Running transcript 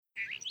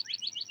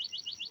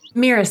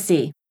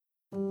Miracy.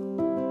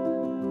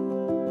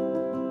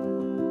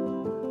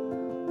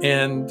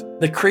 And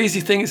the crazy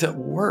thing is it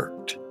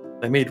worked.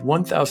 I made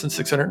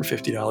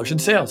 $1,650 in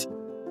sales.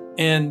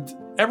 And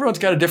everyone's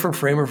got a different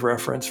frame of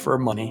reference for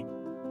money.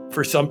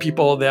 For some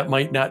people, that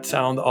might not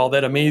sound all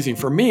that amazing.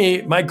 For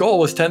me, my goal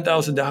was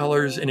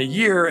 $10,000 in a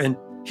year. And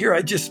here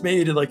I just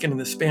made, like in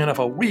the span of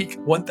a week,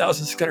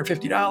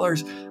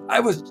 $1,650. I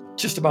was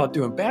just about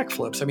doing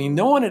backflips. I mean,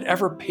 no one had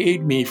ever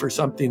paid me for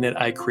something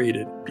that I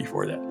created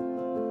before that.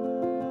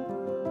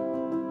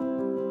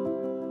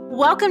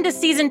 Welcome to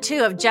Season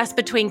 2 of Just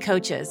Between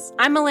Coaches.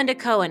 I'm Melinda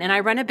Cohen, and I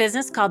run a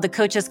business called The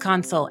Coaches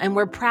Console, and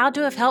we're proud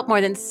to have helped more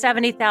than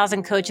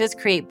 70,000 coaches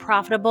create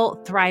profitable,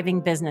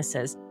 thriving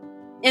businesses.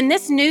 In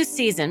this new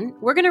season,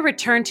 we're going to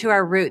return to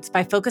our roots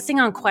by focusing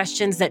on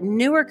questions that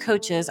newer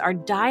coaches are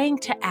dying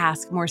to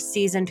ask more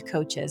seasoned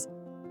coaches.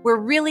 We're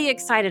really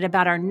excited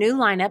about our new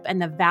lineup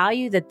and the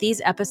value that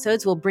these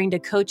episodes will bring to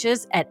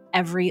coaches at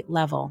every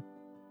level.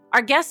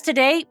 Our guest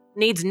today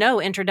needs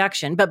no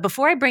introduction, but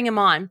before I bring him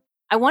on,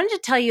 I wanted to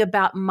tell you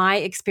about my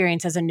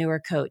experience as a newer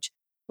coach.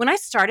 When I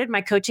started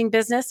my coaching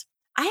business,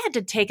 I had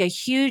to take a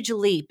huge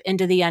leap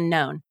into the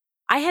unknown.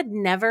 I had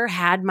never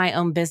had my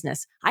own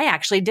business. I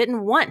actually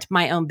didn't want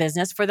my own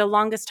business for the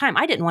longest time.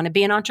 I didn't want to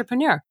be an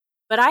entrepreneur,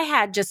 but I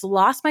had just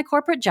lost my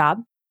corporate job.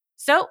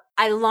 So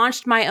I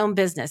launched my own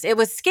business. It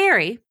was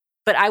scary,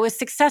 but I was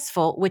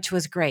successful, which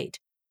was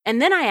great.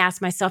 And then I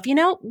asked myself,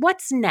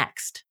 what's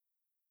next?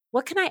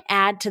 What can I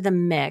add to the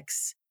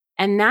mix?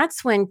 And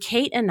that's when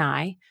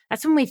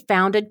we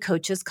founded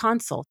Coaches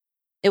Console.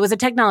 It was a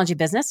technology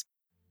business.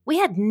 We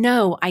had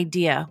no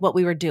idea what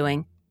we were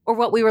doing or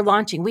what we were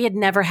launching. We had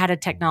never had a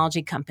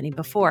technology company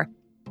before.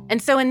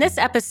 And so in this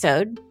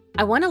episode,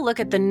 I want to look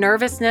at the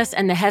nervousness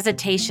and the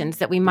hesitations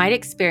that we might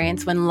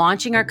experience when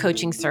launching our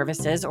coaching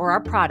services or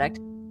our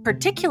product,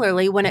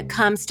 particularly when it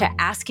comes to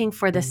asking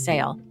for the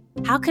sale.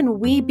 How can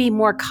we be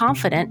more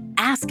confident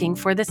asking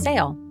for the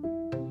sale?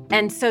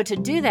 And so to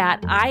do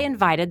that, I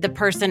invited the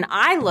person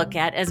I look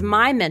at as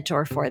my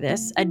mentor for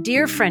this, a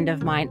dear friend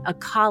of mine, a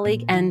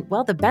colleague, and,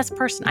 the best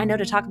person I know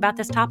to talk about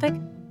this topic,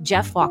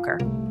 Jeff Walker.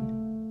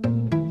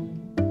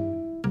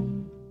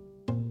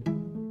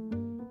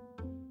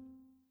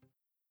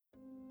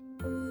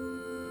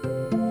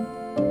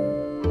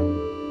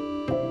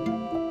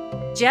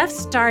 Jeff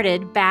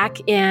started back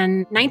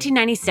in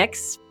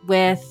 1996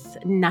 with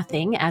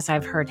nothing, as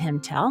I've heard him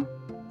tell.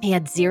 He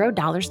had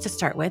 $0 to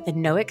start with and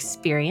no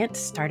experience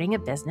starting a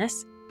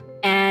business.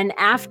 And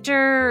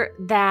after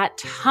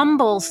that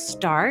humble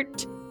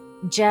start,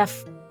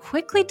 Jeff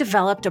quickly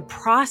developed a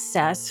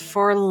process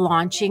for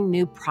launching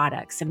new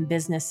products and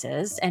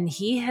businesses. And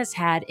he has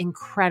had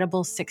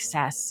incredible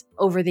success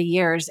over the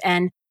years.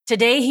 And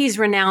today he's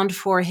renowned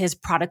for his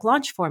product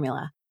launch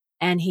formula.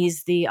 And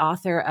he's the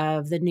author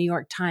of the New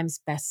York Times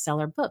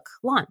bestseller book,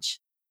 Launch.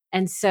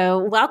 And so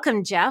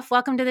welcome, Jeff.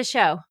 Welcome to the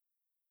show.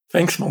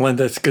 Thanks,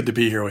 Melinda. It's good to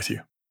be here with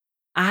you.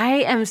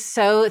 I am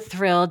so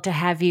thrilled to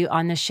have you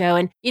on the show.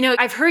 And,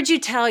 I've heard you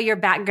tell your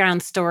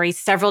background story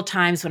several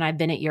times when I've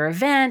been at your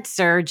events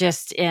or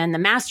just in the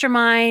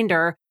mastermind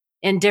or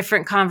in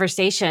different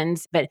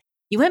conversations. But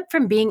you went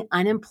from being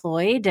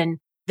unemployed and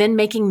then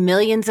making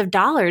millions of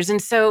dollars.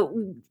 And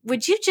so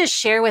would you just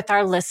share with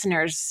our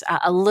listeners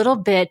a little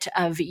bit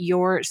of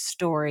your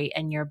story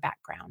and your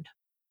background?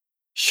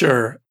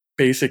 Sure.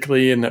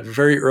 Basically, in the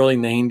very early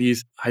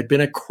 90s, I'd been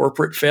a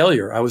corporate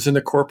failure. I was in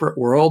the corporate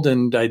world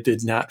and I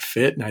did not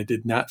fit and I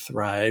did not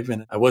thrive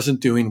and I wasn't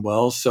doing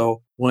well.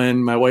 So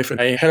when my wife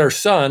and I had our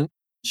son,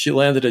 she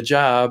landed a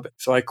job.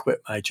 So I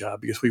quit my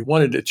job because we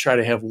wanted to try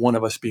to have one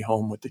of us be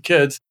home with the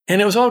kids.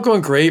 And it was all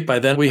going great. By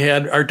then we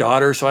had our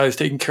daughter. So I was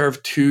taking care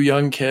of 2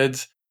 young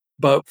kids.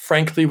 But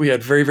frankly, we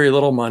had very, very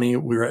little money.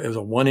 It was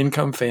a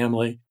one-income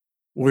family.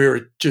 We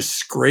were just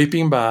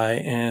scraping by,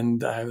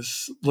 and I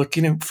was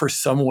looking for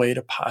some way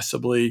to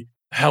possibly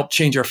help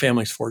change our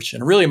family's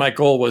fortune. Really, my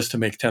goal was to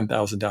make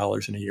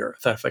 $10,000 in a year. I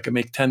thought if I could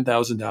make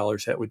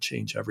 $10,000, that would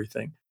change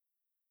everything.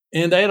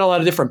 And I had a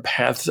lot of different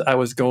paths I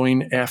was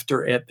going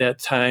after at that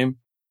time.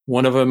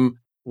 One of them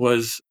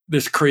was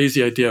this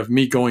crazy idea of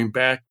me going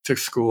back to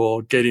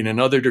school, getting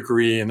another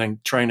degree, and then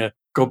trying to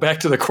go back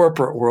to the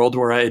corporate world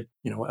where I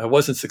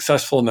wasn't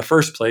successful in the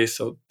first place.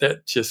 So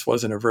that just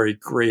wasn't a very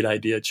great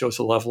idea. It shows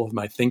the level of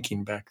my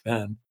thinking back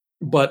then.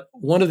 But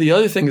one of the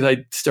other things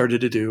I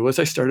started to do was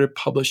I started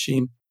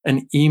publishing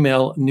an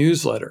email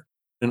newsletter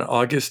in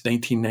August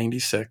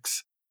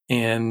 1996.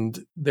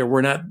 And there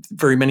were not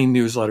very many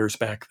newsletters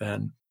back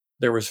then.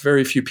 There was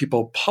very few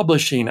people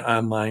publishing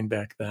online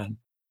back then.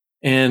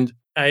 And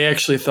I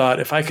actually thought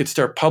if I could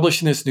start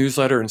publishing this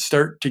newsletter and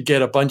start to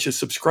get a bunch of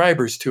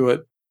subscribers to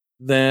it,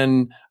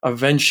 then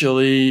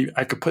eventually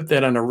I could put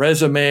that on a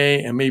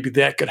resume and maybe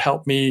that could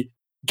help me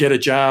get a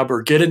job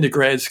or get into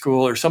grad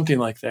school or something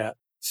like that.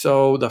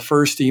 So the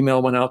first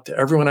email went out to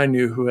everyone I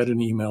knew who had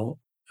an email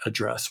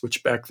address,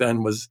 which back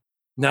then was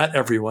not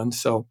everyone.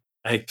 So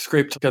I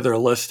scraped together a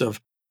list of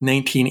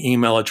 19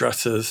 email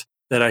addresses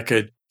that I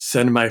could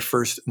send my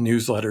first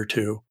newsletter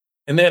to.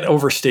 And that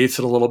overstates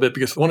it a little bit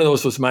because one of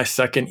those was my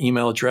second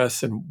email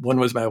address and one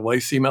was my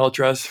wife's email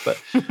address.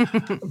 But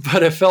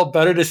it felt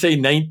better to say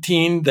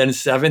 19 than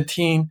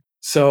 17.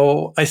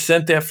 So I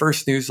sent that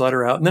first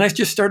newsletter out. And then I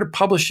just started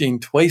publishing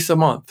twice a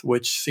month,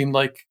 which seemed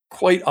like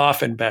quite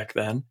often back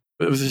then.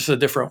 It was just a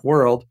different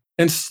world.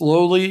 And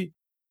slowly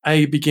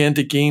I began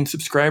to gain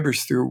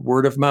subscribers through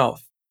word of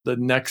mouth. The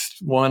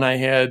next one I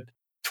had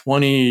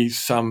 20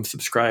 some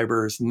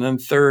subscribers, and then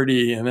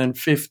 30, and then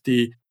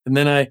 50. And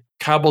then I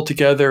cobbled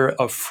together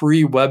a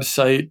free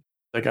website.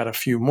 I got a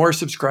few more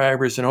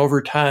subscribers. And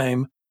over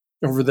time,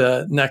 over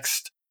the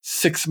next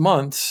 6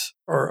 months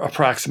or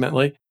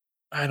approximately,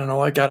 I don't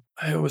know,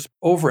 it was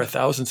over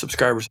 1,000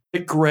 subscribers.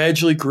 It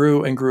gradually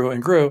grew and grew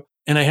and grew.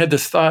 And I had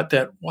this thought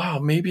that, wow,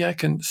 maybe I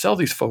can sell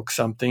these folks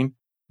something.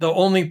 The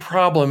only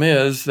problem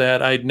is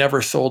that I'd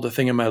never sold a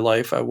thing in my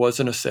life. I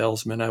wasn't a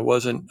salesman. I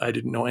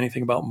didn't know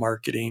anything about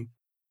marketing.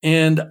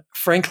 And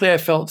frankly, I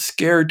felt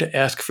scared to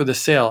ask for the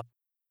sale.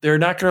 They're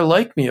not going to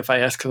like me if I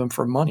ask them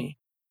for money.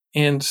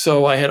 And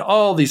so I had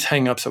all these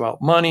hangups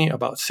about money,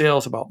 about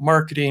sales, about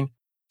marketing.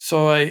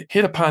 So I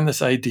hit upon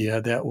this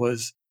idea that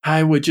was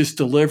I would just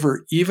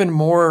deliver even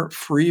more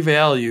free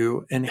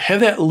value and have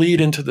that lead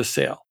into the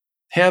sale.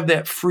 Have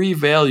that free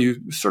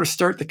value sort of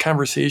start the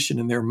conversation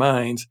in their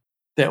minds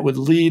that would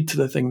lead to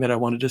the thing that I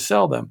wanted to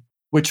sell them,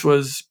 which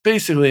was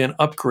basically an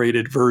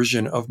upgraded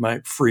version of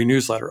my free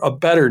newsletter, a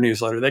better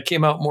newsletter that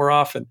came out more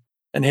often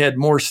and had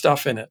more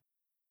stuff in it.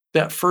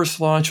 That first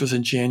launch was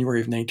in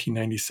January of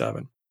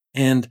 1997.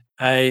 And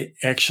I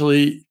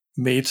actually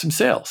made some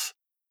sales.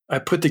 I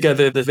put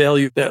together the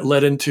value that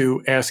led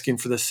into asking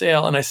for the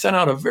sale. And I sent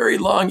out a very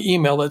long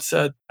email that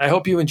said, I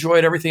hope you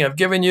enjoyed everything I've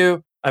given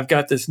you. I've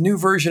got this new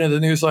version of the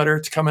newsletter.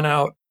 It's coming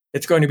out.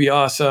 It's going to be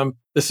awesome.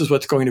 This is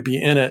what's going to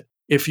be in it.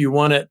 If you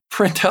want it,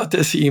 print out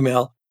this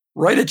email,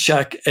 write a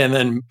check, and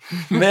then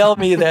mail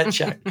me that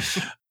check.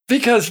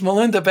 Because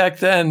Melinda, back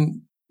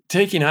then,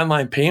 taking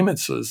online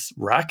payments was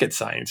rocket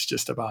science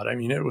just about. I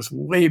mean, it was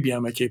way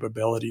beyond my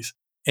capabilities.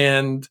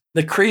 And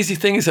the crazy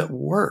thing is it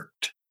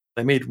worked.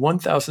 I made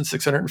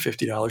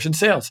 $1,650 in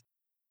sales.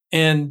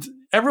 And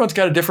everyone's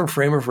got a different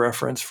frame of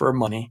reference for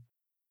money.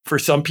 For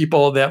some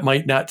people, that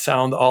might not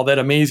sound all that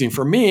amazing.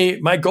 For me,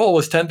 my goal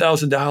was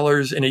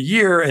 $10,000 in a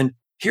year. And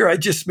here I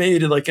just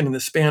made it like in the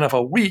span of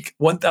a week,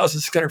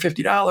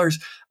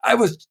 $1,650. I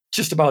was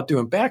just about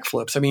doing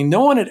backflips. I mean,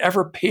 no one had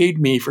ever paid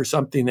me for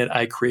something that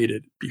I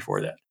created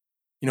before that.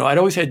 You know, I'd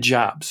always had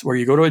jobs where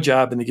you go to a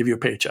job and they give you a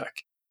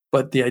paycheck.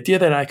 But the idea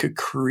that I could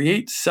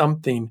create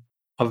something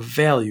of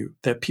value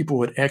that people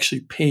would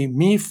actually pay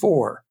me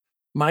for,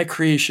 my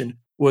creation,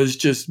 was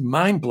just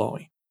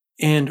mind-blowing.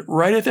 And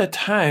right at that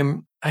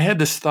time, I had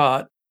this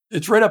thought.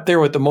 It's right up there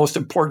with the most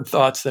important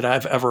thoughts that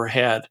I've ever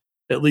had,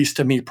 at least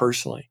to me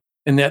personally.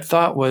 And that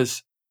thought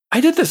was, I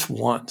did this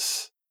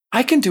once.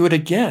 I can do it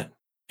again.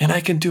 And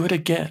I can do it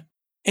again.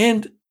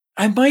 And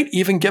I might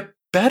even get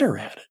better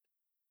at it.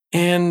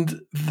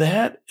 And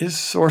that is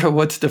sort of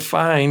what's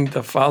defined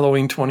the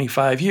following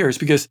 25 years.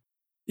 Because,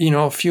 you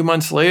know, a few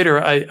months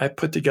later, I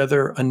put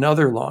together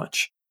another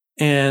launch.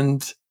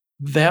 And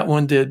that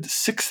one did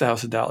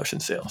 $6,000 in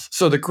sales.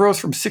 So the growth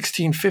from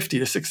 $1,650 to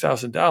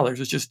 $6,000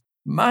 is just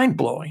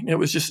mind-blowing. It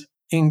was just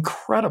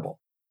incredible.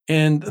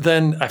 And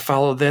then I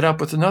followed that up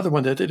with another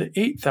one that did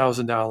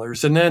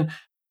 $8,000. And then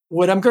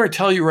what I'm going to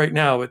tell you right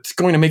now, it's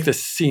going to make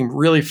this seem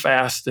really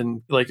fast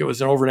and like it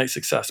was an overnight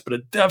success, but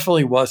it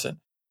definitely wasn't.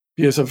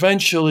 Because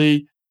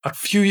eventually, a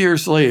few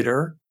years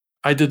later,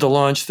 I did the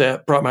launch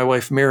that brought my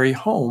wife Mary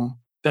home,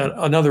 that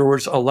in other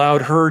words,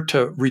 allowed her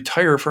to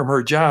retire from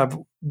her job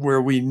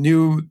where we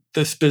knew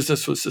this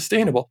business was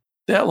sustainable.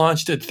 That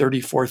launch did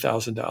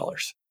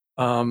 $34,000.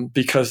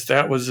 Because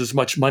that was as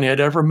much money I'd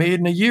ever made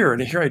in a year.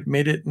 And here I'd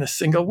made it in a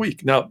single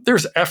week. Now,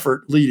 there's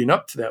effort leading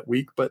up to that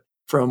week, but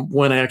from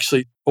when I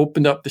actually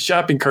opened up the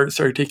shopping cart and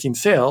started taking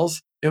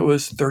sales, it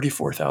was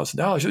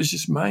 $34,000. It was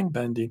just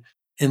mind-bending.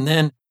 And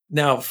then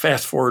now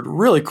fast forward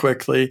really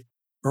quickly,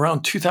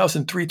 around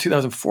 2003,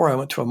 2004, I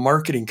went to a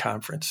marketing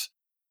conference.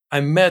 I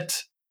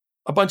met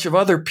a bunch of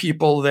other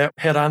people that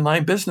had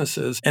online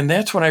businesses. And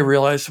that's when I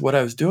realized what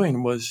I was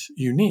doing was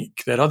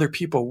unique, that other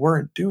people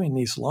weren't doing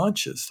these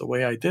launches the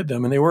way I did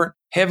them. And they weren't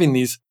having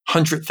these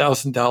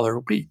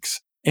 $100,000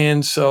 weeks.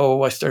 And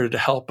so I started to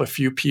help a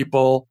few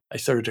people. I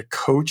started to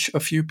coach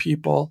a few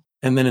people.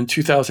 And then in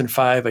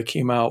 2005, I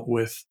came out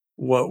with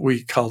what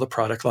we call the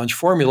Product Launch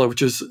Formula,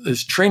 which is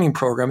this training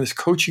program, this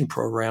coaching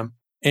program.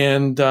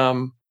 And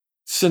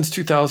since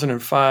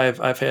 2005,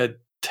 I've had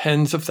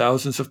tens of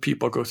thousands of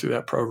people go through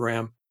that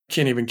program.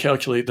 Can't even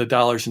calculate the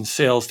dollars in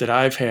sales that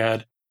I've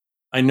had.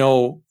 I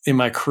know in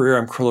my career,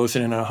 I'm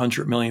closing in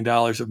 $100 million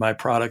of my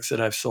products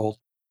that I've sold.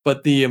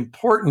 But the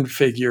important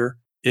figure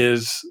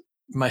is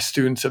my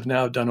students have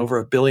now done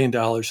over $1 billion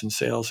in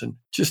sales in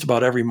just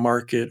about every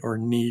market or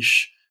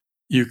niche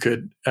you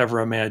could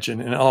ever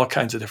imagine in all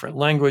kinds of different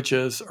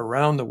languages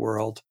around the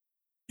world.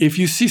 If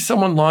you see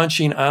someone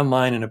launching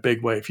online in a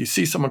big way, if you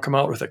see someone come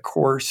out with a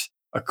course,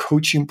 a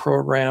coaching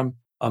program,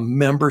 a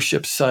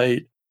membership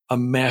site, a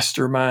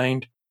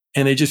mastermind,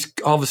 And they just,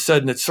 all of a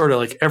sudden, it's sort of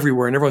like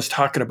everywhere and everyone's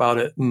talking about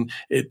it. And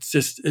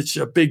it's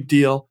a big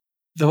deal.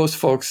 Those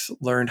folks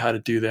learned how to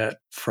do that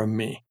from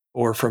me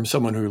or from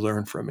someone who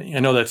learned from me. I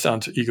know that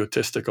sounds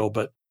egotistical,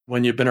 but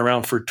when you've been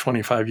around for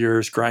 25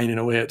 years grinding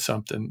away at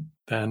something,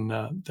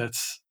 then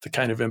that's the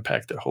kind of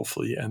impact that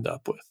hopefully you end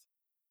up with.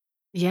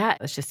 Yeah,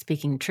 it was just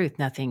speaking truth,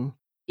 nothing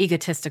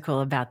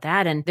egotistical about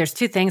that. And there's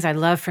two things I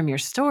love from your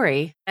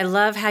story. I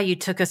love how you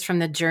took us from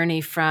the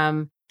journey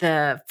from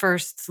the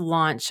first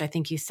launch, I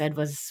think you said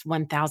was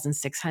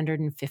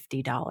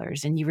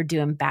 $1,650, and you were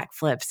doing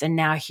backflips. And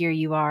now here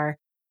you are.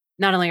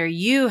 Not only are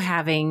you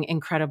having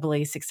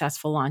incredibly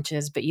successful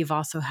launches, but you've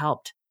also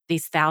helped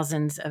these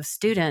thousands of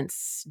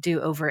students do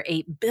over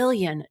 $8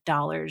 billion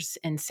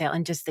in sale.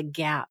 And just the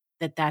gap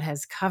that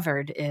has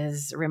covered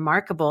is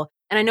remarkable.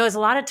 And I know as a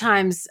lot of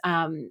times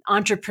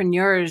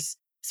entrepreneurs,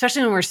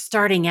 especially when we're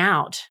starting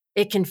out,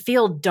 it can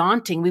feel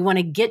daunting. We want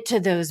to get to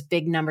those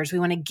big numbers. We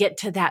want to get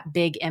to that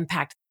big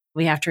impact.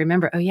 We have to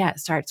remember, it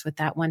starts with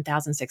that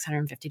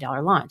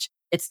 $1,650 launch.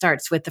 It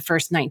starts with the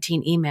first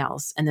 19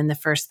 emails and then the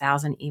first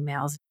 1,000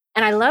 emails.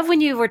 And I love when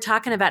you were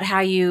talking about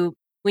how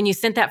when you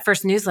sent that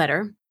first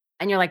newsletter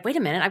and you're like, wait a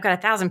minute, I've got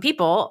 1,000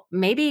 people.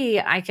 Maybe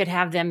I could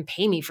have them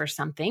pay me for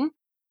something.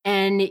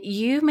 And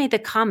you made the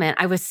comment,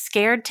 I was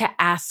scared to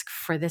ask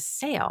for the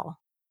sale.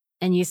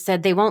 And you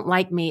said they won't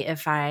like me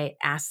if I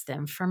ask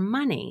them for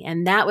money.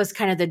 And that was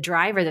kind of the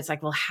driver that's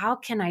like, well, how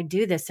can I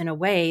do this in a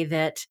way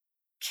that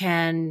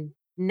can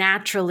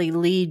naturally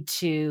lead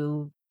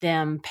to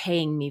them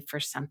paying me for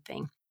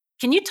something?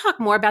 Can you talk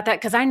more about that?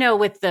 Because I know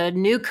with the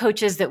new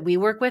coaches that we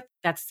work with,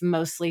 that's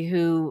mostly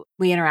who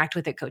we interact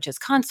with at Coaches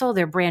Console.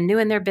 They're brand new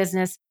in their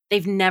business.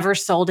 They've never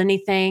sold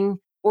anything.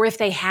 Or if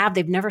they have,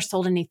 they've never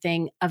sold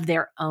anything of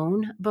their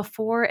own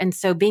before. And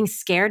so being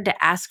scared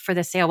to ask for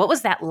the sale, what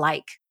was that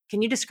like?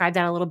 Can you describe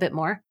that a little bit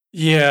more?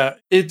 Yeah,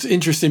 it's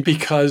interesting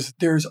because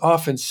there's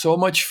often so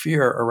much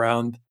fear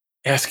around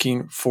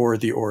asking for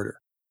the order.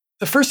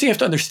 The first thing you have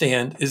to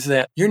understand is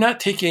that you're not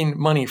taking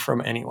money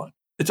from anyone.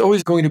 It's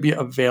always going to be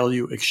a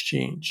value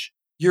exchange.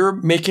 You're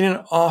making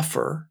an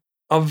offer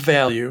of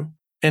value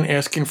and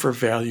asking for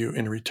value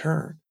in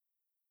return.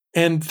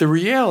 And the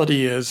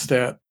reality is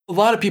that a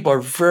lot of people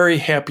are very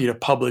happy to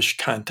publish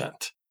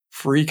content,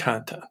 free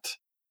content.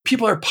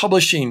 People are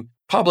publishing.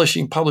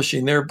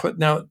 They're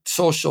putting out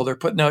social, they're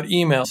putting out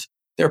emails,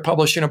 they're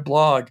publishing a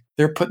blog,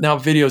 they're putting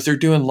out videos, they're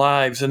doing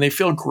lives, and they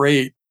feel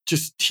great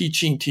just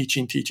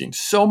teaching.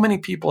 So many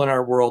people in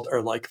our world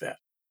are like that.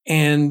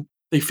 And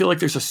they feel like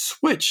there's a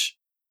switch.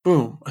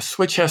 Boom, a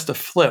switch has to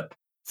flip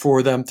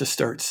for them to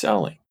start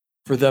selling,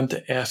 for them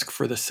to ask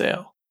for the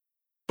sale.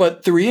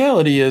 But the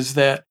reality is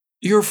that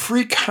your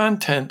free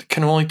content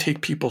can only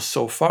take people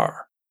so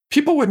far.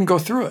 People wouldn't go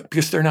through it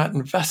because they're not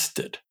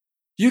invested.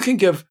 You can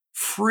give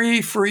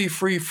free,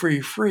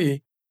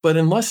 but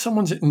unless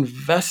someone's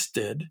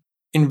invested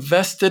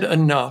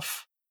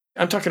enough,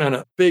 I'm talking on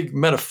a big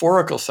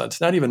metaphorical sense,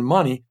 not even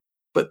money,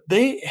 but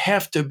they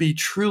have to be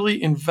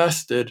truly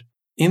invested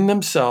in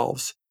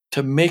themselves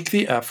to make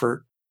the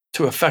effort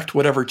to affect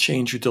whatever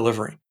change you're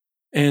delivering.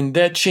 And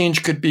that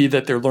change could be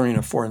that they're learning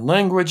a foreign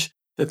language,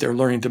 that they're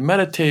learning to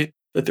meditate,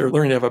 that they're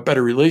learning to have a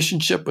better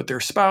relationship with their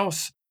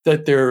spouse,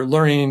 that they're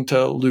learning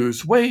to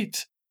lose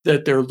weight,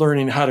 that they're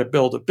learning how to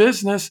build a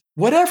business.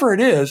 Whatever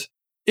it is,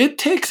 it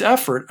takes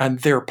effort on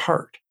their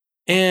part.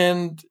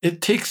 And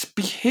it takes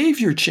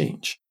behavior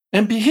change.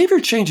 And behavior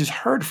change is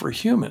hard for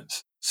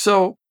humans.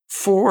 So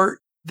for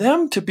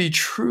them to be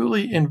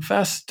truly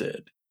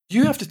invested,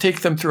 you have to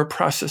take them through a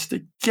process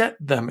to get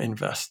them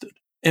invested.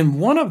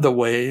 And one of the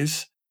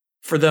ways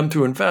for them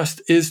to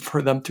invest is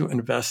for them to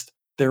invest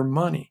their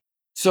money.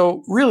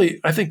 So really,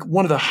 I think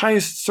one of the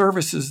highest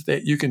services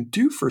that you can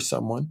do for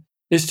someone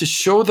is to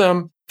show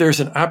them there's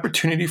an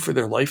opportunity for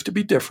their life to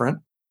be different.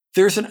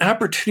 There's an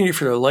opportunity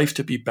for their life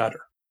to be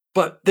better.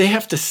 But they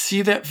have to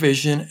see that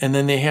vision, and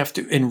then they have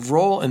to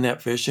enroll in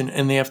that vision,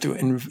 and they have to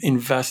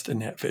invest in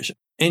that vision.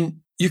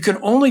 And you can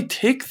only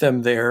take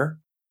them there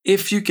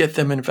if you get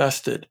them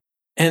invested.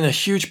 And a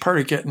huge part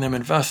of getting them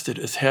invested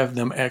is have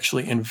them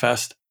actually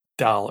invest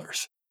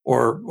dollars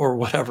or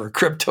whatever,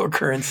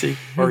 cryptocurrency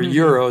or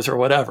euros or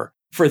whatever,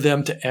 for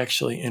them to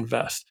actually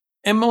invest.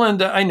 And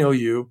Melinda, I know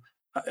you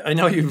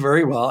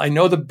very well. I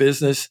know the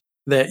business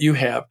that you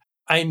have.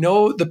 I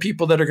know the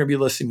people that are going to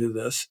be listening to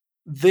this.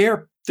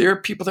 They're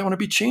people that want to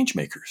be change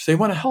makers. They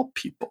want to help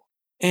people.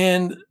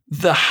 And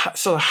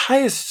so the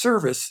highest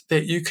service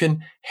that you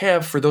can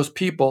have for those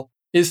people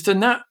is to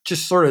not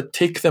just sort of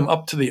take them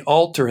up to the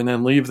altar and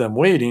then leave them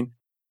waiting.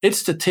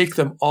 It's to take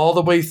them all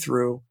the way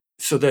through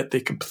so that they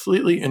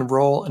completely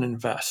enroll and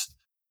invest.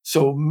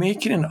 So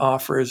making an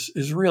offer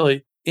is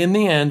really, in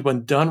the end,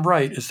 when done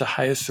right, is the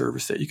highest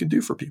service that you can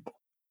do for people.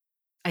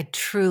 I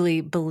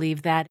truly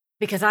believe that,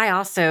 because I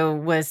also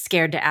was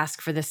scared to ask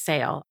for the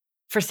sale.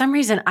 For some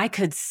reason, I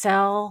could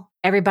sell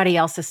everybody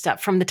else's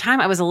stuff. From the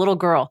time I was a little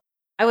girl,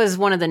 I was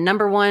one of the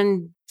number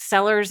one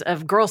sellers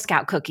of Girl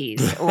Scout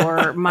cookies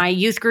or my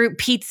youth group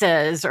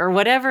pizzas or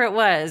whatever it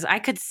was. I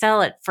could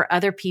sell it for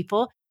other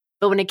people.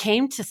 But when it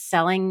came to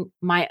selling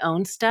my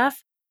own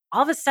stuff,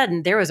 all of a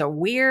sudden there was a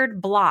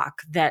weird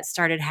block that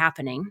started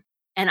happening.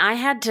 And I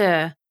had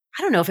to,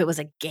 I don't know if it was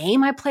a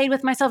game I played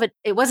with myself.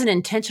 It wasn't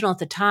intentional at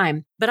the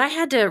time, but I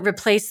had to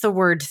replace the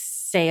word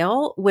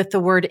sale with the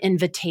word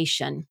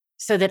invitation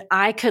so that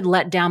I could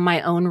let down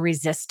my own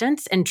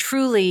resistance and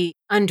truly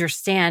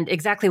understand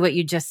exactly what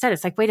you just said.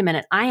 It's like, wait a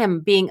minute, I am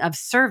being of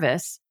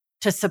service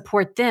to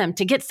support them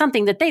to get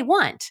something that they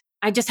want.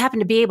 I just happen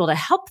to be able to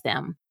help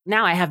them.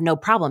 Now I have no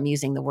problem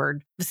using the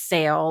word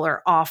sale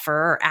or offer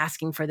or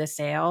asking for the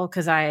sale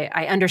because I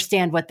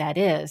understand what that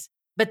is.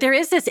 But there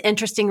is this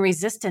interesting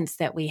resistance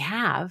that we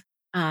have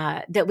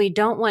that we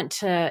don't want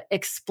to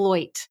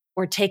exploit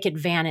or take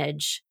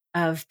advantage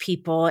of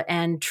people.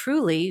 And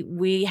truly,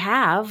 we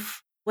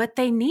have what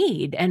they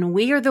need, and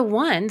we are the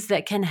ones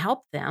that can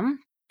help them.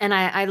 And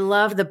I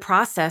love the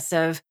process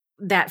of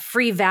that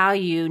free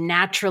value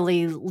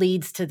naturally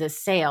leads to the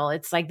sale.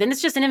 It's like, then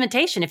it's just an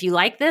invitation. If you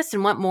like this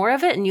and want more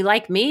of it, and you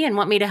like me and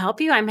want me to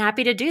help you, I'm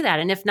happy to do that.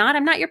 And if not,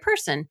 I'm not your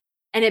person.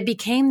 And it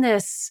became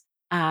this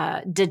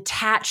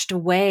detached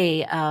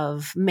way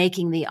of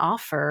making the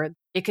offer.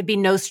 It could be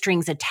no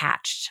strings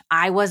attached.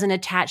 I wasn't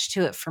attached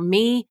to it for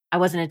me. I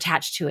wasn't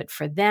attached to it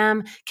for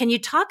them. Can you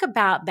talk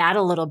about that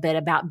a little bit,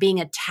 about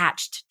being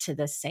attached to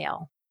the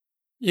sale?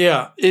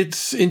 Yeah,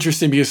 it's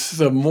interesting because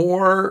the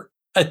more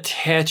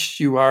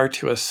attached you are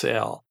to a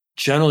sale,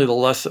 generally the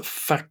less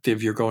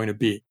effective you're going to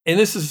be. And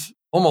this is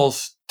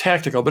almost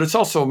tactical, but it's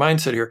also a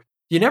mindset here.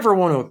 You never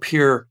want to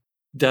appear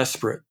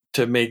desperate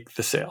to make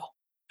the sale,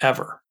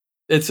 ever.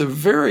 It's a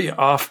very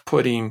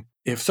off-putting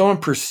if someone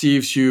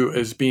perceives you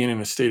as being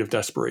in a state of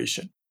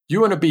desperation.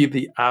 You want to be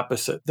the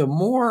opposite. The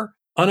more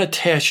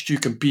unattached you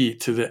can be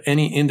to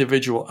any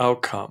individual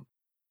outcome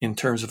in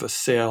terms of a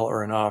sale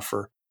or an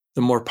offer,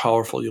 the more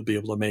powerful you'll be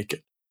able to make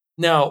it.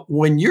 Now,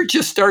 when you're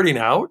just starting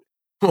out,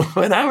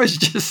 when I was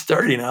just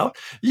starting out,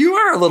 you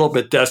are a little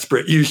bit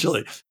desperate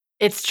usually.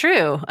 It's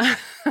true.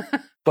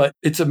 But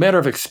it's a matter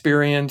of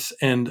experience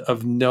and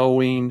of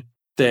knowing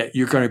that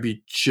you're going to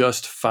be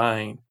just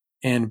fine.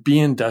 And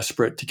being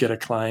desperate to get a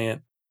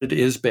client, it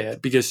is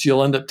bad because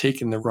you'll end up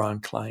taking the wrong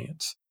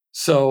clients.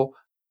 So,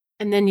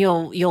 and then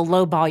you'll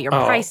lowball your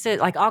prices,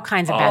 like all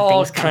kinds of bad things.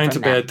 All kinds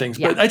of bad things.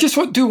 Yeah. But I just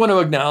do want to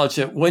acknowledge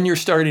that when you're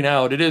starting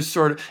out, it is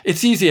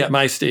it's easy at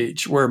my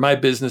stage where my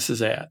business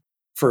is at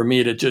for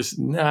me to just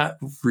not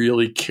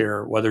really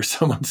care whether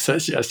someone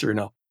says yes or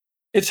no.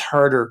 It's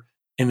harder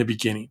in the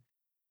beginning.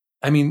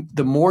 I mean,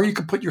 the more you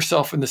can put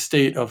yourself in the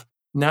state of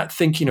not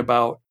thinking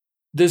about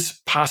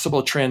this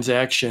possible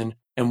transaction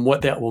and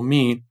what that will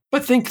mean,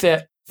 but think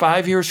that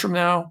 5 years from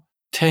now,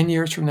 10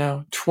 years from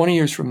now, 20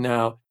 years from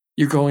now,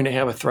 you're going to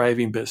have a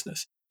thriving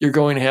business. You're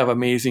going to have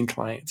amazing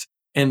clients.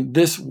 And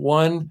this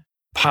one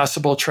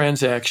possible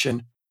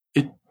transaction,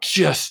 it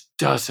just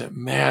doesn't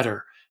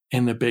matter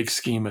in the big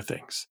scheme of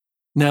things.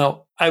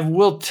 Now, I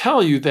will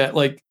tell you that,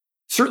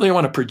 certainly I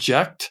want to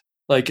project,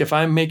 if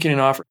I'm making an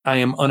offer, I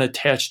am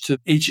unattached to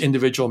each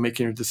individual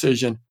making a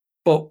decision.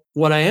 But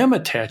what I am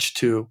attached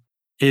to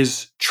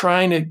is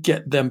trying to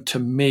get them to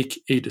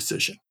make a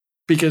decision.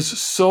 Because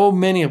so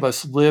many of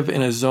us live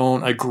in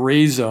a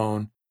gray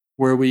zone,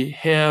 where we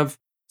have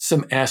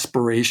some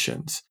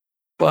aspirations,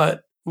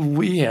 but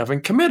we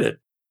haven't committed.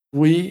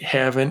 We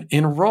haven't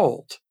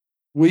enrolled.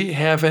 We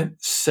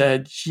haven't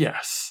said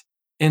yes.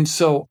 And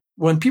so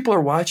when people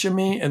are watching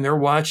me and they're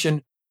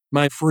watching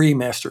my free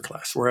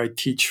masterclass where I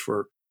teach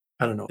for,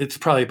 it's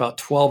probably about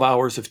 12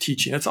 hours of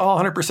teaching. It's all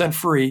 100%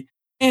 free,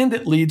 and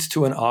it leads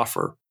to an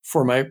offer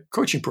for my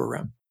coaching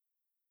program.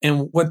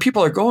 And when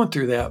people are going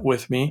through that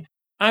with me,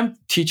 I'm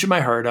teaching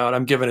my heart out.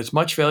 I'm giving as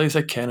much value as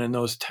I can in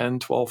those 10,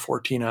 12,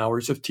 14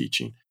 hours of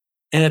teaching.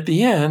 And at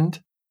the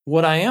end,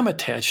 what I am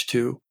attached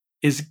to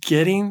is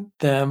getting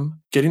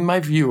my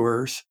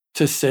viewers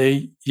to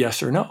say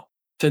yes or no,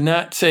 to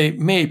not say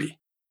maybe.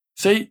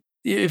 Say,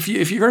 if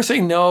you're going to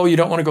say no, you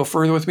don't want to go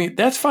further with me,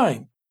 that's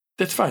fine.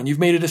 That's fine. You've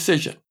made a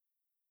decision.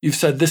 You've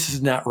said this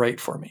is not right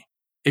for me.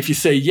 If you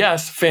say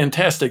yes,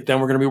 fantastic, then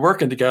we're going to be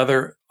working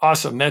together.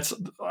 Awesome. That's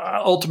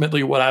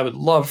ultimately what I would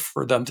love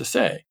for them to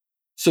say.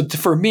 So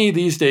for me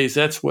these days,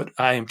 that's what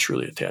I am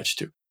truly attached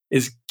to,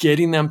 is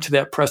getting them to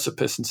that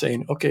precipice and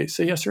saying, okay,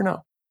 say yes or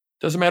no.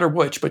 Doesn't matter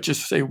which, but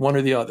just say one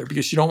or the other,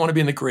 because you don't want to be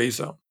in the gray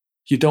zone.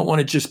 You don't want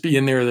to just be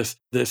in there,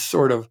 this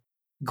sort of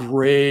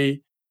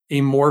gray,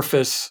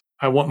 amorphous,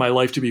 I want my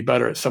life to be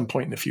better at some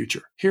point in the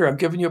future. Here, I'm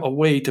giving you a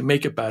way to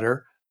make it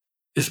better.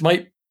 This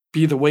might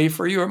be the way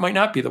for you, or it might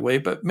not be the way,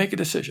 but make a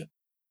decision.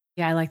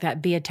 Yeah, I like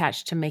that. Be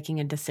attached to making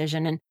a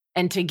decision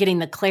and to getting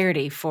the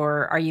clarity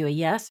for, are you a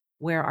yes?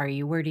 Where are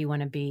you? Where do you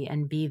want to be?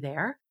 And be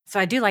there. So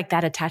I do like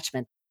that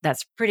attachment.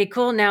 That's pretty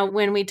cool. Now,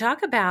 when we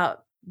talk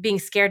about being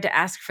scared to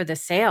ask for the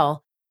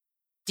sale,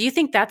 do you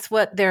think that's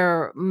what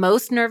they're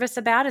most nervous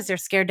about? Is they're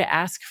scared to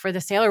ask for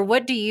the sale? Or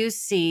what do you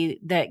see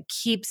that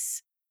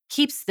keeps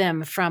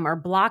them from, or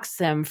blocks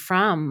them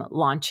from,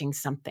 launching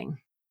something?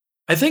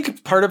 I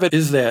think part of it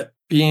is that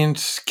being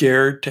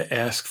scared to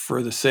ask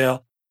for the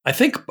sale. I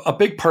think a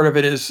big part of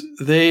it is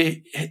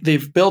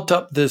they've built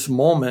up this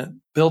moment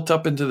built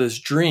up into this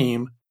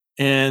dream.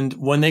 And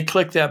when they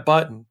click that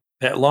button,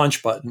 that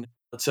launch button,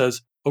 it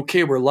says,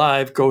 okay, we're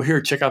live. Go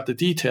here, check out the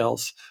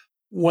details.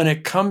 When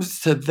it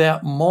comes to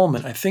that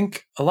moment, I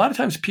think a lot of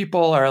times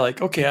people are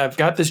like, okay, I've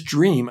got this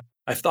dream.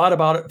 I've thought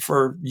about it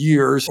for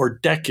years or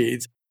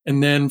decades.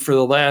 And then for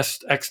the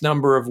last X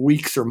number of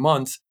weeks or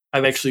months,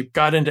 I've actually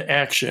got into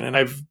action and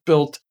I've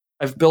built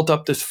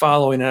up this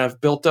following and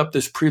I've built up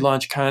this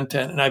pre-launch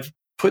content and I've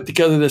put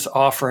together this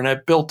offer and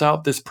I've built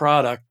out this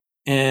product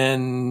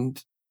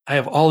and I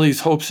have all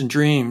these hopes and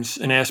dreams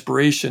and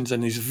aspirations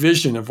and this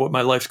vision of what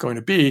my life's going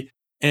to be.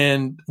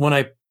 And when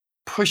I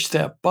push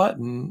that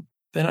button,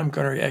 then I'm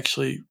going to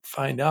actually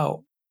find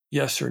out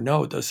yes or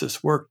no, does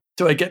this work?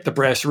 Do I get the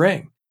brass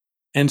ring?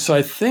 And so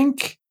I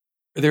think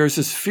there's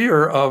this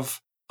fear of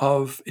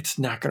it's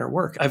not going to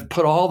work. I've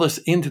put all this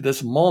into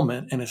this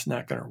moment and it's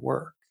not going to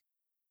work.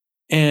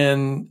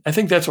 And I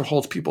think that's what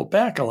holds people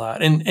back a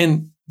lot.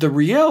 And the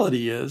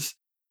reality is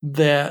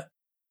that,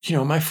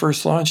 my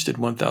first launch did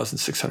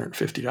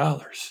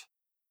 $1,650.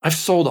 I've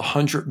sold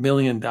 $100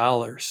 million,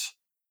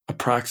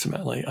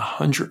 approximately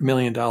 $100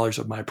 million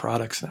of my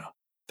products now.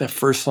 That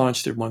first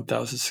launch did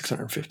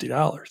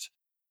 $1,650.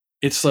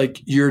 It's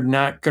like you're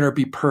not going to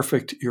be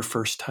perfect your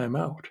first time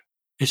out.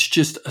 It's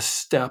just a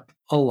step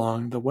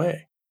along the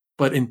way.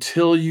 But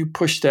until you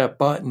push that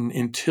button,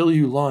 until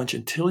you launch,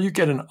 until you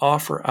get an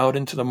offer out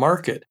into the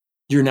market,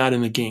 you're not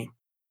in the game.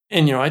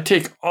 And, I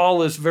take all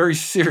this very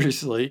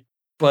seriously,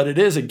 but it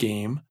is a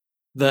game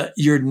that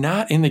you're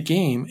not in the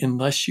game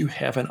unless you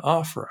have an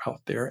offer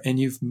out there and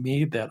you've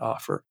made that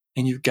offer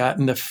and you've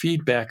gotten the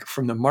feedback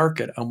from the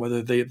market on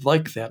whether they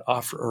like that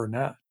offer or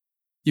not.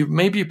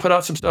 Maybe you put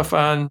out some stuff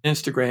on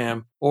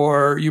Instagram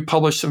or you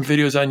publish some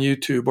videos on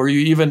YouTube or you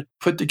even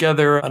put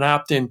together an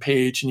opt-in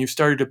page and you've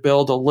started to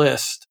build a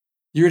list.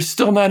 You're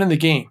still not in the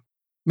game.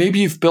 Maybe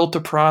you've built a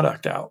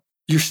product out.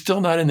 You're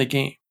still not in the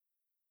game.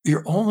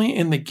 You're only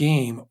in the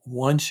game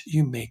once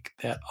you make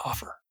that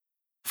offer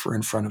for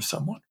in front of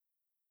someone.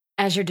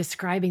 As you're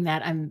describing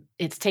that,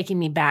 it's taking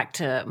me back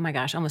to, my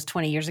gosh, almost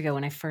 20 years ago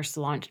when I first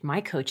launched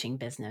my coaching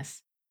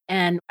business.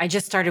 And I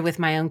just started with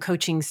my own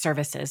coaching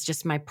services,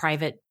 just my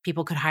private,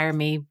 people could hire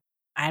me.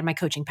 I had my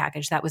coaching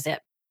package. That was it.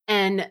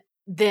 And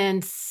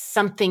then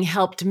something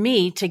helped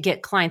me to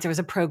get clients. There was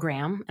a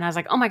program and I was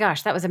like, oh my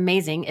gosh, that was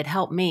amazing. It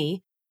helped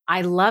me.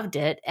 I loved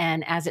it.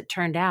 And as it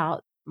turned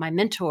out, my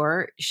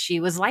mentor, she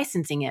was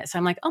licensing it. So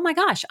I'm like, oh my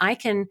gosh, I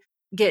can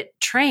get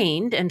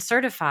trained and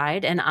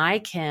certified and I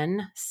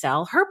can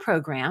sell her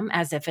program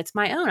as if it's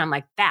my own. I'm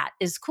like, that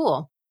is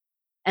cool.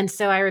 And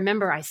so I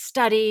remember I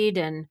studied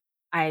and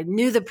I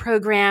knew the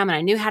program and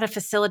I knew how to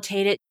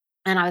facilitate it.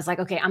 And I was like,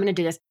 okay, I'm going to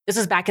do this. This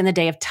was back in the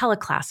day of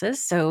teleclasses.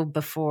 So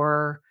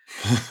before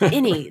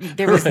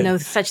there was no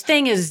such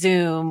thing as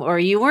Zoom or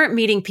you weren't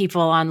meeting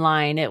people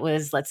online. It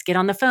was, let's get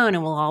on the phone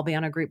and we'll all be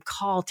on a group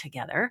call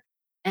together.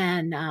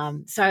 And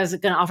so I was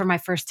going to offer my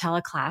first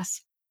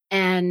teleclass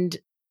and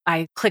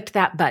I clicked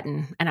that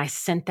button and I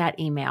sent that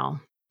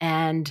email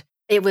and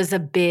it was a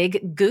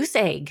big goose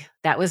egg.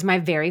 That was my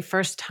very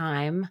first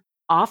time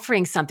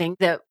offering something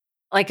that,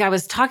 like, I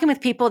was talking with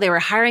people, they were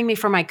hiring me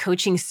for my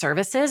coaching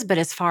services, but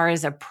as far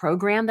as a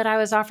program that I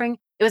was offering,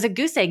 it was a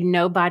goose egg.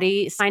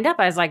 Nobody signed up.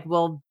 I was like,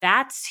 well,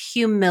 that's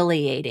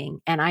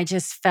humiliating. And I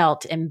just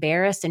felt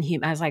embarrassed and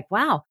I was like,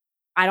 wow,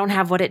 I don't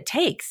have what it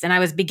takes. And I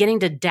was beginning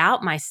to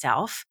doubt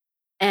myself.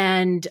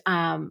 And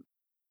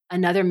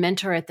another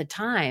mentor at the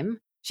time,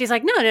 she's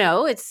like,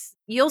 no,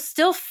 you'll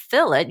still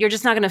fill it. You're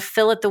just not going to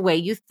fill it the way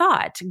you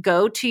thought.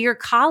 Go to your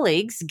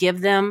colleagues,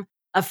 give them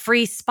a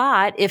free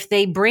spot if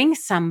they bring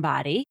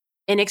somebody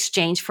in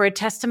exchange for a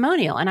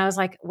testimonial. And I was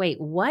like, wait,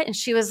 what? And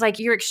she was like,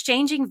 you're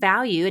exchanging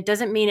value. It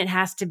doesn't mean it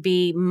has to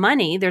be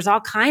money. There's all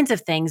kinds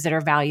of things that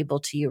are valuable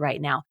to you right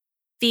now.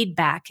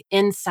 Feedback,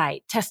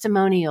 insight,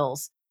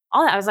 testimonials,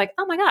 all that. I was like,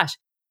 oh my gosh.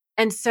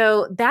 And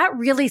so that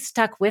really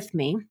stuck with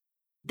me,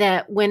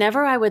 that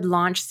whenever I would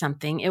launch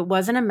something, it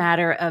wasn't a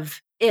matter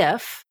of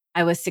if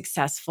I was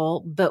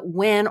successful, but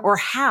when or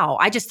how.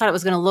 I just thought it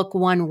was going to look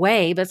one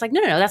way, but it's like,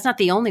 no, that's not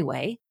the only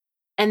way.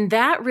 And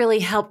that really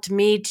helped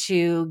me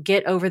to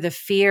get over the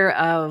fear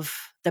of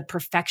the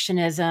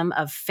perfectionism,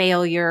 of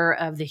failure,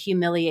 of the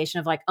humiliation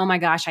of like, oh my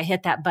gosh, I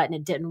hit that button,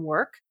 it didn't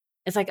work.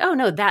 It's like, oh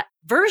no, that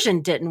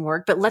version didn't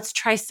work, but let's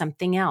try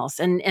something else.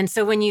 And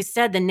so when you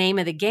said the name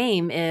of the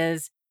game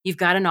is you've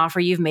got an offer,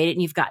 you've made it,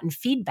 and you've gotten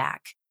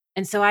feedback.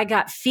 And so I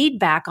got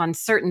feedback on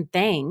certain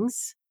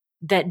things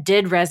that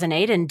did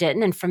resonate and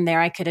didn't. And from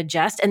there I could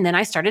adjust. And then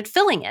I started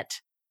filling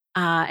it.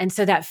 And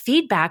so that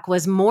feedback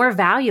was more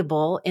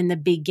valuable in the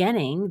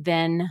beginning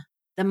than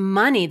the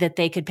money that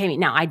they could pay me.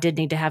 Now, I did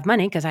need to have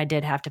money because I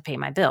did have to pay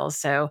my bills.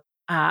 So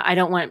I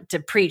don't want to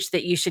preach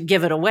that you should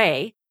give it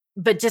away,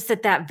 but just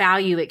that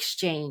value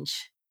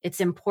exchange, it's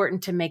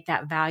important to make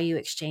that value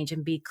exchange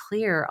and be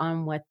clear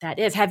on what that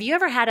is. Have you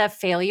ever had a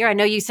failure? I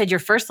know you said your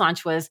first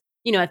launch was,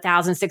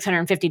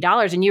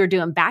 $1,650 and you were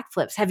doing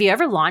backflips. Have you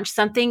ever launched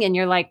something and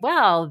you're like,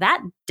 well, that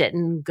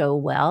didn't go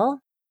well?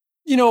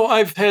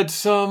 I've had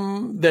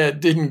some that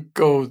didn't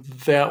go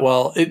that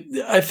well.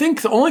 I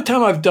think the only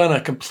time I've done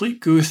a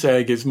complete goose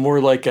egg is more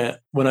like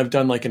when I've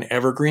done like an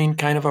evergreen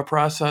kind of a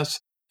process.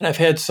 And I've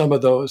had some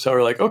of those that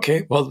were like,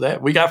 okay, well,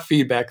 we got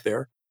feedback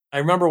there. I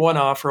remember one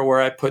offer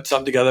where I put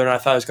something together and I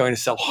thought I was going to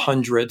sell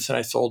hundreds and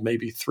I sold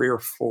maybe 3 or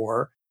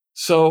 4.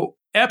 So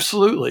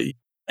absolutely.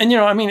 And,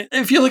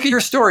 if you look at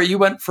your story, you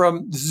went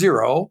from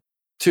 0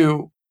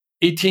 to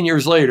 18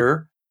 years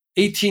later,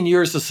 18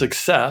 years of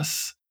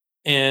success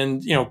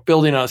and,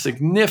 building a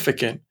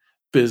significant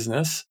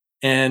business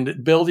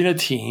and building a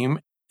team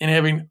and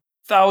having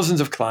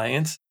thousands of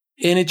clients.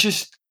 And it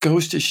just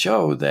goes to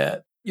show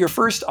that your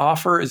first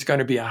offer is going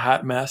to be a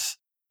hot mess.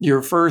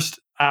 Your first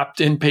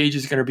opt-in page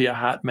is going to be a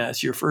hot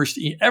mess. Your first,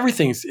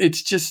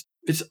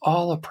 it's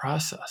all a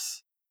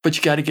process, but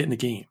you got to get in the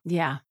game.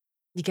 Yeah,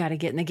 you got to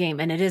get in the game.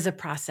 And it is a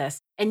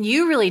process. And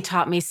you really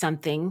taught me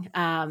something.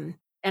 And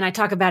I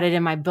talk about it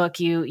in my book.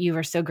 You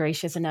were so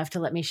gracious enough to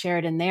let me share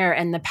it in there.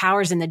 And the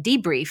powers in the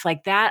debrief,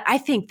 like that, I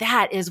think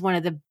that is one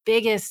of the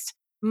biggest,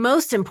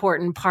 most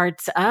important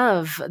parts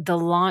of the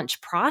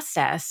launch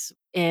process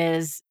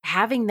is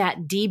having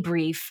that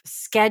debrief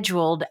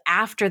scheduled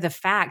after the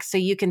fact so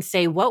you can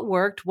say what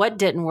worked, what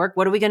didn't work,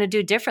 what are we going to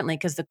do differently?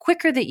 Because the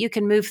quicker that you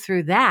can move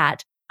through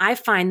that, I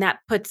find that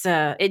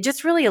it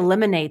just really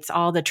eliminates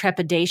all the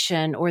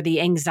trepidation or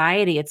the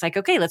anxiety. It's like,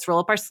 okay, let's roll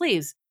up our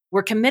sleeves.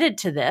 We're committed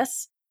to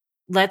this.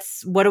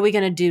 What are we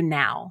going to do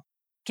now?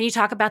 Can you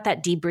talk about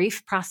that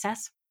debrief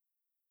process?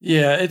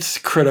 Yeah, it's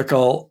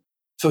critical.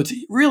 So it's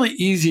really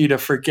easy to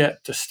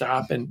forget to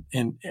stop and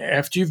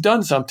after you've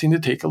done something to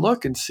take a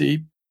look and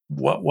see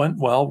what went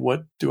well,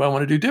 what do I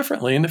want to do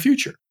differently in the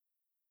future?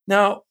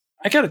 Now,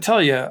 I got to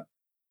tell you,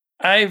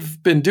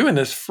 I've been doing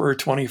this for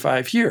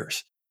 25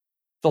 years.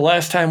 The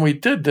last time we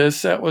did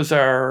this, that was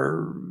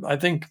I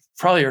think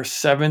probably our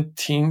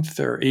 17th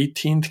or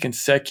 18th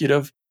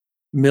consecutive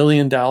 $1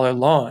 million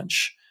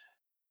launch.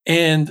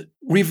 And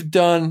we've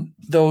done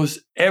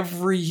those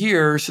every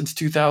year since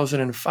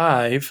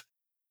 2005.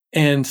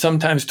 And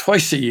sometimes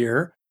twice a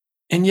year.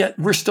 And yet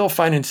we're still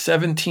finding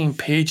 17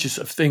 pages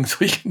of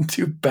things we can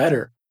do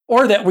better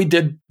or that we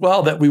did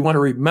well that we want to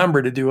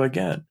remember to do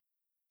again.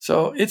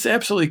 So it's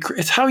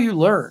it's how you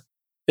learn.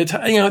 It's,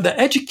 the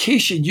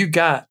education you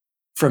got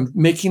from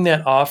making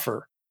that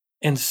offer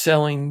and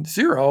selling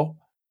 0,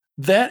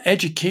 that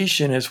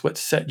education is what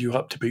set you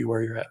up to be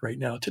where you're at right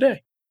now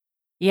today.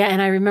 Yeah.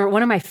 And I remember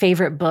one of my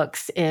favorite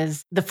books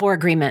is The 4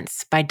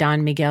 Agreements by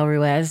Don Miguel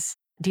Ruiz.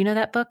 Do you know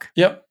that book?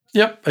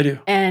 Yep, I do.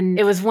 And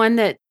it was one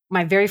that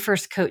my very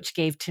first coach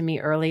gave to me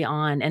early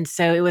on. And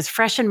so it was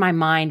fresh in my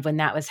mind when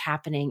that was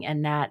happening.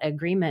 And that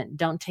agreement,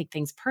 don't take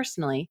things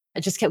personally. I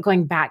just kept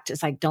going back to,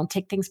 it's like, don't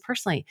take things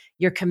personally.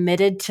 You're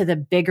committed to the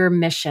bigger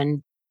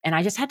mission. And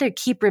I just had to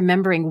keep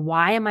remembering,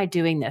 why am I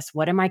doing this?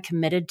 What am I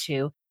committed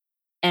to?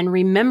 And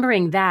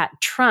remembering that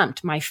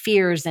trumped my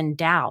fears and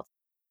doubts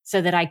so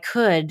that I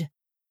could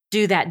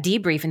do that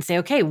debrief and say,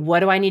 okay, what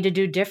do I need to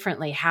do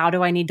differently? How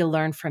do I need to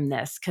learn from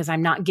this? Because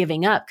I'm not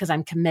giving up, because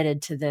I'm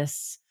committed to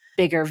this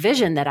bigger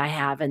vision that I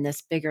have and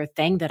this bigger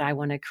thing that I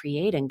want to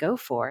create and go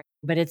for.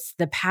 But it's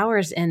the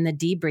powers in the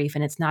debrief,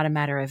 and it's not a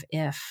matter of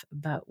if,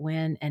 but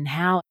when and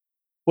how.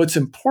 What's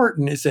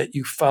important is that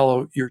you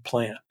follow your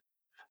plan,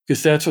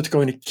 because that's what's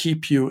going to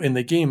keep you in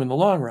the game in the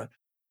long run.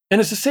 And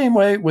it's the same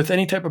way with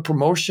any type of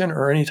promotion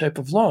or any type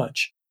of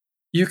launch.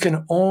 You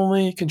can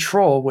only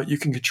control what you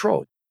can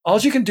control. All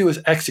you can do is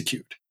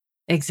execute.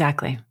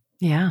 Exactly.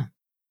 Yeah.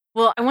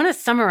 Well, I want to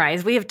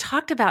summarize. We have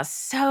talked about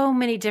so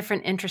many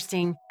different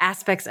interesting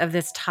aspects of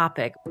this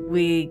topic.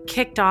 We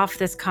kicked off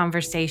this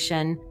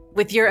conversation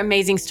with your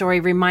amazing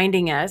story,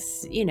 reminding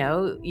us,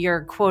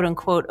 your quote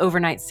unquote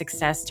overnight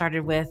success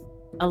started with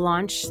a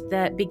launch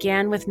that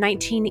began with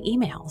 19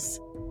 emails,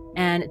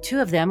 and 2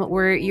 of them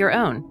were your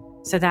own.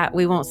 So that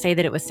we won't say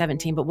that it was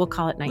 17, but we'll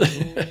call it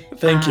 19.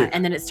 Thank you.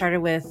 And then it started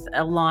with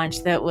a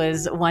launch that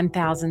was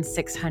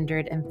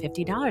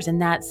 $1,650.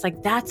 And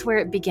that's where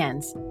it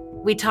begins.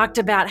 We talked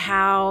about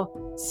how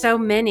so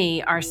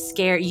many are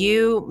scared,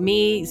 you,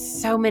 me,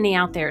 so many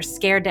out there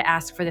scared to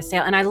ask for the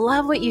sale. And I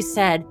love what you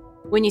said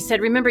when you said,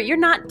 remember, you're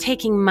not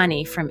taking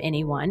money from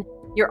anyone.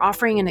 You're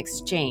offering an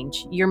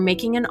exchange. You're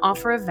making an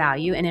offer of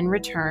value. And in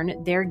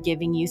return, they're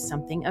giving you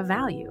something of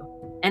value.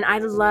 And I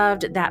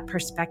loved that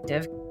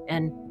perspective.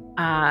 And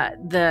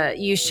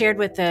you shared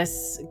with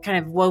us, kind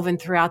of woven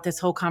throughout this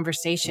whole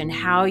conversation,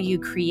 how you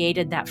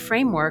created that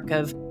framework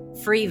of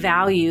free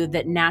value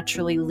that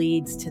naturally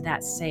leads to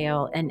that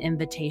sale and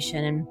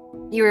invitation. And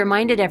you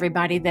reminded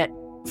everybody that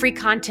free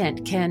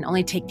content can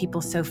only take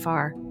people so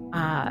far,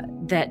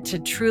 that to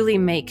truly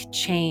make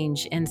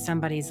change in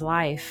somebody's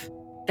life,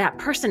 that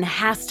person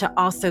has to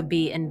also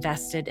be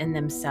invested in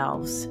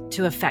themselves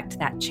to affect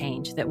that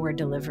change that we're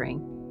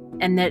delivering.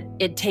 And that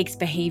it takes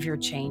behavior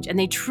change. And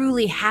they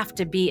truly have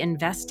to be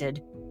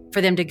invested for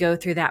them to go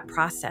through that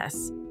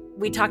process.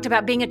 We talked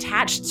about being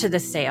attached to the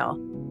sale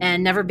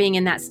and never being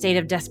in that state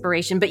of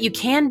desperation, but you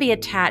can be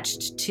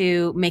attached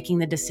to making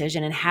the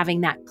decision and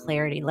having that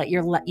clarity. Let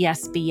your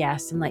yes be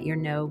yes and let your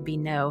no be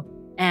no.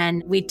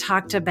 And we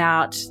talked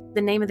about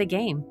the name of the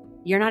game.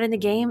 You're not in the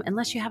game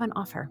unless you have an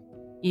offer.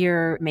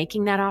 You're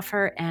making that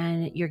offer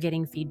and you're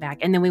getting feedback.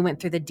 And then we went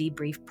through the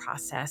debrief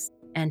process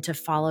and to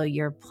follow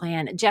your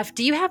plan. Jeff,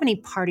 do you have any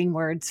parting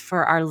words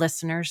for our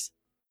listeners?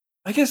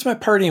 I guess my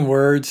parting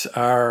words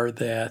are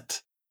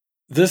that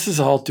this is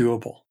all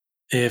doable.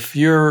 If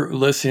you're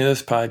listening to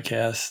this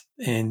podcast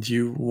and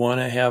you want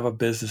to have a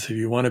business, if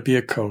you want to be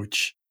a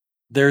coach,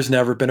 there's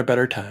never been a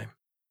better time.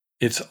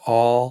 It's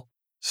all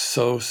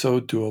so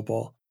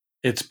doable.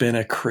 It's been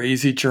a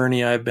crazy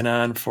journey I've been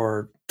on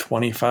for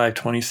 25,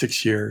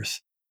 26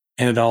 years.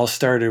 And it all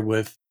started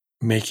with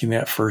making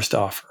that first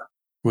offer,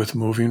 with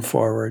moving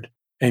forward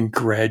and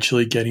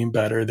gradually getting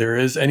better.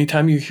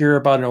 Anytime you hear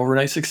about an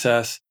overnight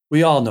success,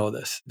 we all know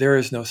this. There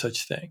is no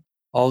such thing.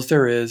 All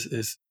there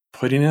is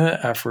putting in an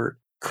effort,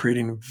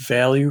 creating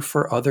value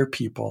for other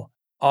people,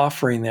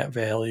 offering that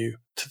value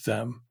to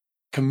them,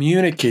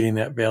 communicating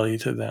that value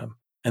to them,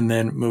 and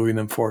then moving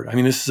them forward. I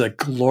mean, this is a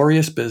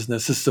glorious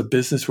business. This is a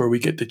business where we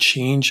get to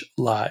change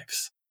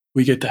lives.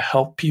 We get to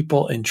help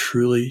people and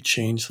truly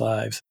change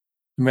lives.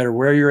 No matter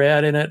where you're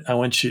at in it, I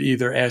want you to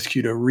either ask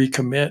you to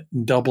recommit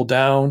and double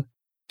down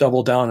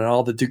on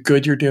all the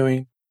good you're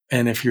doing.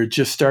 And if you're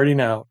just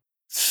starting out,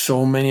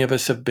 so many of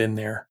us have been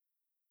there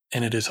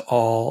and it is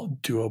all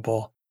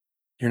doable.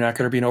 You're not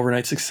going to be an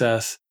overnight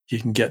success. You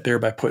can get there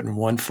by putting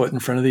one foot in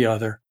front of the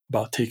other,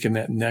 about taking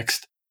that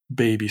next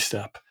baby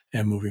step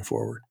and moving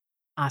forward.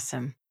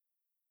 Awesome.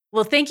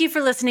 Well, thank you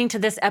for listening to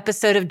this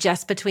episode of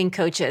Just Between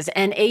Coaches,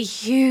 and a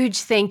huge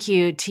thank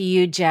you to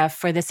you, Jeff,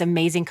 for this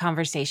amazing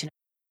conversation.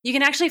 You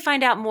can actually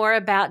find out more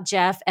about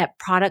Jeff at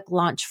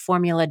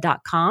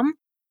productlaunchformula.com.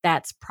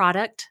 That's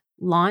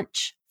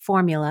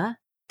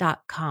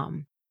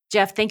productlaunchformula.com.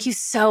 Jeff, thank you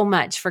so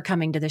much for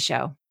coming to the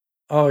show.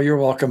 Oh, you're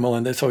welcome,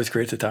 Melinda. It's always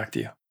great to talk to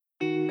you.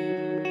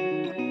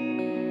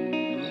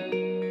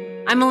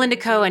 I'm Melinda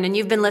Cohen, and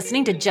you've been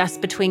listening to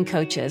Just Between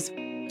Coaches.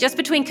 Just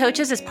Between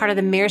Coaches is part of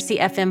the Mirasee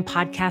FM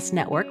podcast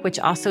network, which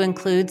also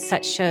includes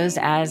such shows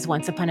as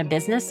Once Upon a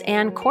Business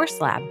and Course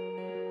Lab.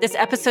 This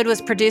episode was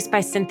produced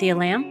by Cynthia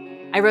Lamb.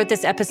 I wrote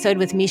this episode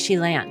with Mishi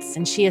Lance,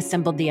 and she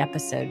assembled the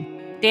episode.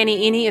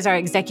 Danny Eny is our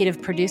executive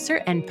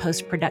producer, and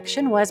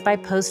post-production was by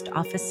Post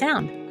Office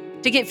Sound.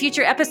 To get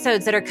future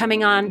episodes that are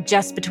coming on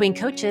Just Between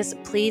Coaches,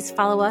 please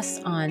follow us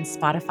on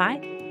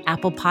Spotify,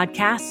 Apple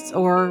Podcasts,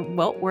 or,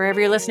 well,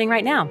 wherever you're listening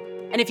right now.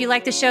 And if you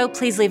like the show,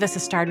 please leave us a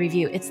starred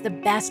review. It's the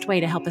best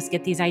way to help us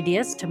get these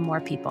ideas to more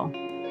people.